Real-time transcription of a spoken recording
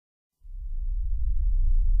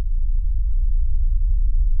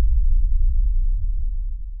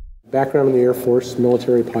Background in the Air Force,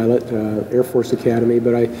 military pilot, Air Force Academy,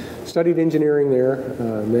 but I studied engineering there,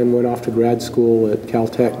 and then went off to grad school at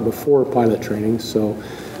Caltech before pilot training, so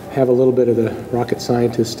have a little bit of the rocket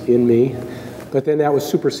scientist in me. But then that was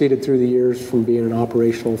superseded through the years from being an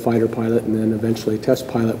operational fighter pilot and then eventually test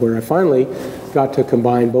pilot, where I finally got to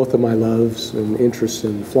combine both of my loves and interests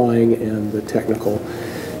in flying and the technical.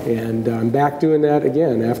 And I'm back doing that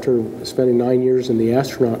again after spending 9 years in the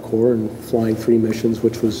astronaut corps and flying 3 missions,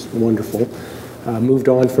 which was wonderful. Moved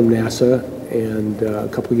on from NASA, and a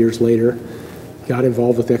couple years later got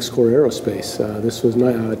involved with XCOR Aerospace. This was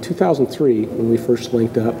 2003 when we first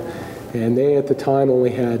linked up, and they at the time only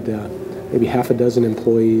had maybe half a dozen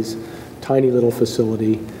employees, tiny little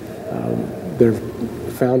facility. Their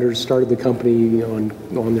founders started the company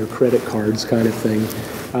on their credit cards kind of thing.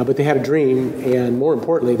 But they had a dream, and more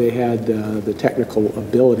importantly, they had the technical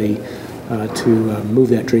ability to move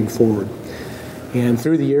that dream forward. And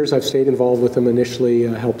through the years, I've stayed involved with them. Initially,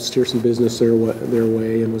 helped steer some business their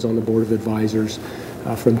way, and was on the board of advisors.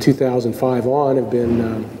 From 2005 on, I've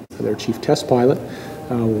been their chief test pilot,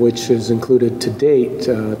 which has included to date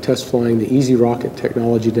test flying the Easy Rocket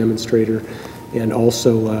technology demonstrator, and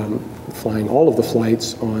also flying all of the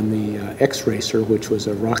flights on the X-Racer, which was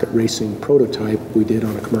a rocket racing prototype we did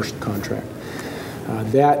on a commercial contract.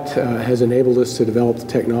 That has enabled us to develop the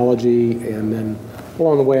technology, and then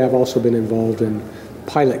along the way I've also been involved in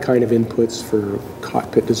pilot kind of inputs for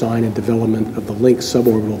cockpit design and development of the Lynx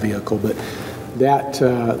suborbital vehicle. But that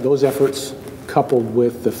those efforts, coupled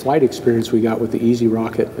with the flight experience we got with the Easy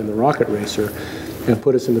Rocket and the Rocket Racer, have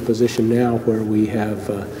put us in the position now where we have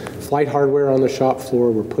flight hardware on the shop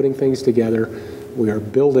floor. We're putting things together. We are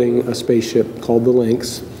building a spaceship called the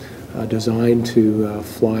Lynx, designed to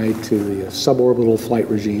fly to the suborbital flight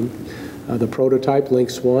regime. The prototype,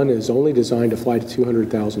 Lynx 1, is only designed to fly to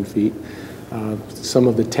 200,000 feet. Some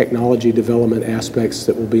of the technology development aspects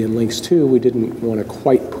that will be in Lynx 2, we didn't want to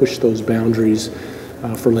quite push those boundaries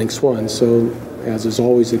for Lynx 1. So, as is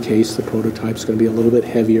always the case, the prototype's going to be a little bit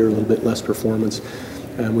heavier, a little bit less performance.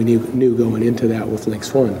 And we knew going into that with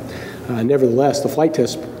Lynx 1. Nevertheless, the flight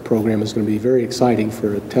test program is going to be very exciting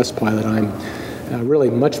for a test pilot. I'm really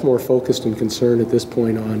much more focused and concerned at this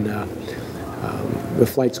point on the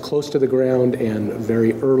flights close to the ground and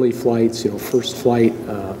very early flights, first flight,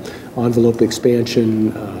 envelope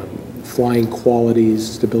expansion, flying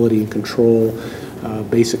qualities, stability and control,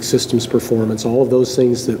 basic systems performance, all of those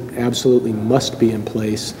things that absolutely must be in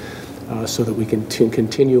place so that we can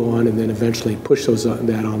continue on and then eventually push that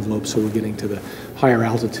envelope so we're getting to the higher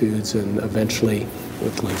altitudes, and eventually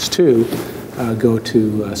with Lynx 2 go to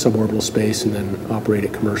suborbital space and then operate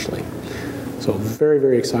it commercially. So very,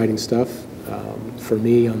 very exciting stuff. For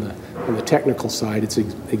me on the technical side, it's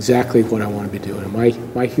exactly what I want to be doing.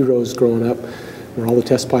 My heroes growing up were all the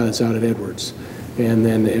test pilots out at Edwards. And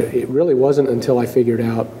then it really wasn't until I figured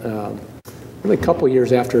out, really a couple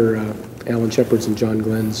years after Alan Shepard's and John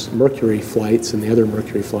Glenn's Mercury flights and the other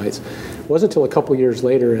Mercury flights, it wasn't until a couple years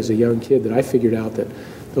later as a young kid that I figured out that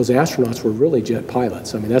those astronauts were really jet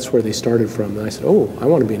pilots. I mean, that's where they started from. And I said, oh, I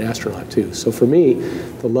want to be an astronaut too. So for me,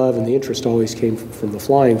 the love and the interest always came from the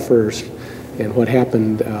flying first. And what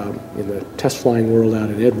happened in the test flying world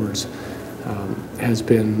out at Edwards has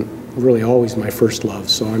been really always my first love.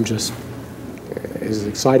 So I'm just as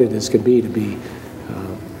excited as could be to be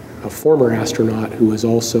a former astronaut who is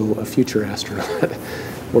also a future astronaut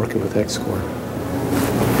working with XCOR.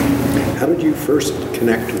 How did you first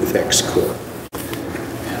connect with XCOR?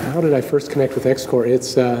 How did I first connect with XCOR?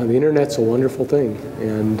 It's the internet's a wonderful thing,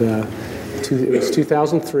 and it was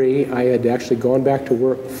 2003. I had actually gone back to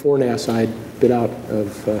work for NASA. I'd been out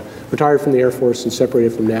of retired from the Air Force and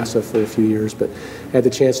separated from NASA for a few years, but had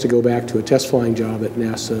the chance to go back to a test flying job at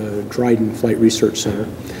NASA Dryden Flight Research Center.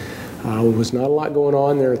 There was not a lot going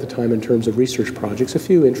on there at the time in terms of research projects, a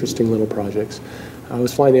few interesting little projects. I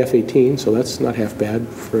was flying the F-18, so that's not half bad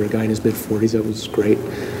for a guy in his mid-40s. That was great.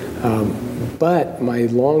 But my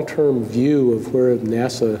long-term view of where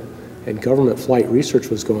NASA and government flight research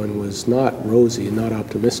was going was not rosy and not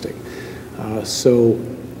optimistic. So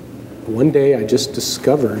one day I just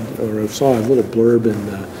discovered, or saw a little blurb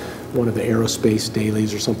in one of the aerospace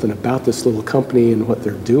dailies or something about this little company and what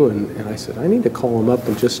they're doing, and I said, I need to call them up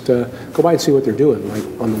and just go by and see what they're doing,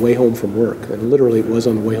 like on the way home from work. And literally it was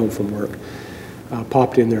on the way home from work.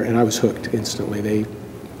 Popped in there and I was hooked instantly. They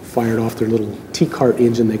fired off their little T-cart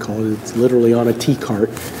engine, they call it. It's literally on a T-cart,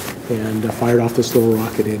 and fired off this little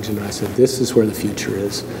rocket engine. And I said, this is where the future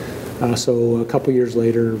is. So a couple years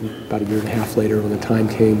later, about a year and a half later, when the time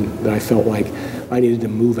came that I felt like I needed to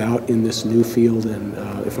move out in this new field, and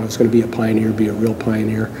if I was going to be a pioneer, be a real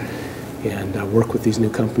pioneer, and work with these new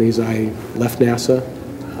companies. I left NASA,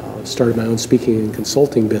 started my own speaking and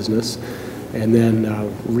consulting business, and then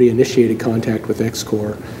reinitiated contact with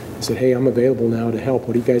XCOR. I said, hey, I'm available now to help.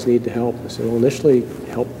 What do you guys need to help? I said, well, initially,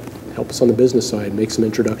 help us on the business side, make some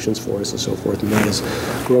introductions for us and so forth, and that has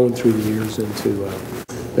grown through the years into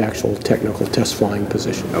the actual technical test flying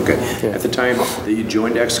position. Okay. Yeah. At the time that you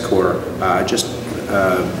joined XCOR,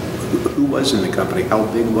 who was in the company? How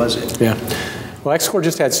big was it? Yeah. Well, XCOR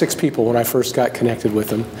just had 6 people when I first got connected with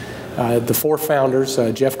them. The 4 founders,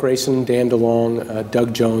 Jeff Grayson, Dan DeLong,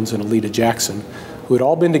 Doug Jones, and Alita Jackson, who had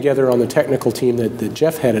all been together on the technical team that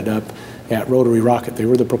Jeff headed up at Rotary Rocket. They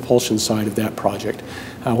were the propulsion side of that project.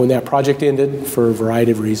 When that project ended, for a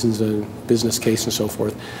variety of reasons, a business case and so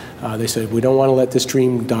forth, they said, we don't want to let this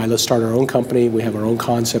dream die. Let's start our own company. We have our own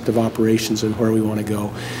concept of operations and where we want to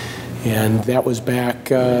go. And that was back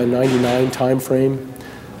 99 time frame.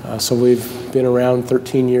 So we've been around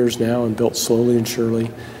 13 years now and built slowly and surely.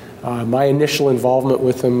 My initial involvement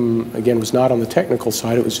with them, again, was not on the technical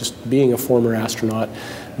side. It was just being a former astronaut,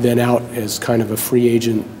 then out as kind of a free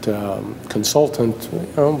agent consultant.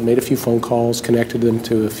 Made a few phone calls, connected them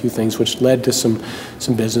to a few things, which led to some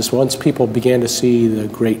business. Once people began to see the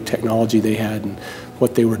great technology they had and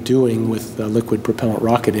what they were doing with liquid propellant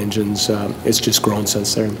rocket engines, it's just grown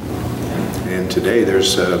since then. And today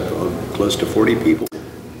there's close to 40 people.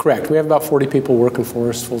 Correct. We have about 40 people working for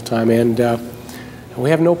us full-time, and we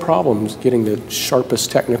have no problems getting the sharpest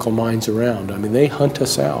technical minds around. I mean, they hunt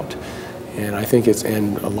us out. And I think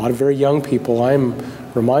and a lot of very young people, I'm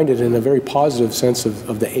reminded in a very positive sense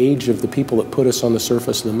of the age of the people that put us on the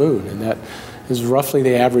surface of the moon. And that is roughly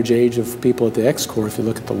the average age of people at the XCOR if you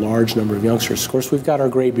look at the large number of youngsters. Of course, we've got our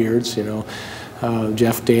gray beards,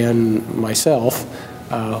 Jeff, Dan, myself,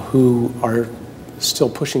 who are still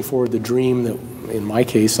pushing forward the dream that, in my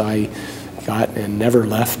case, I got and never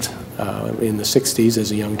left in the 60s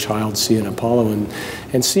as a young child, seeing Apollo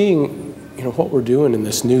and seeing what we're doing in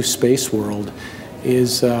this new space world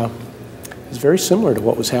is very similar to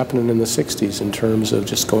what was happening in the 60s in terms of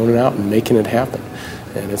just going out and making it happen.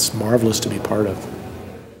 And it's marvelous to be part of.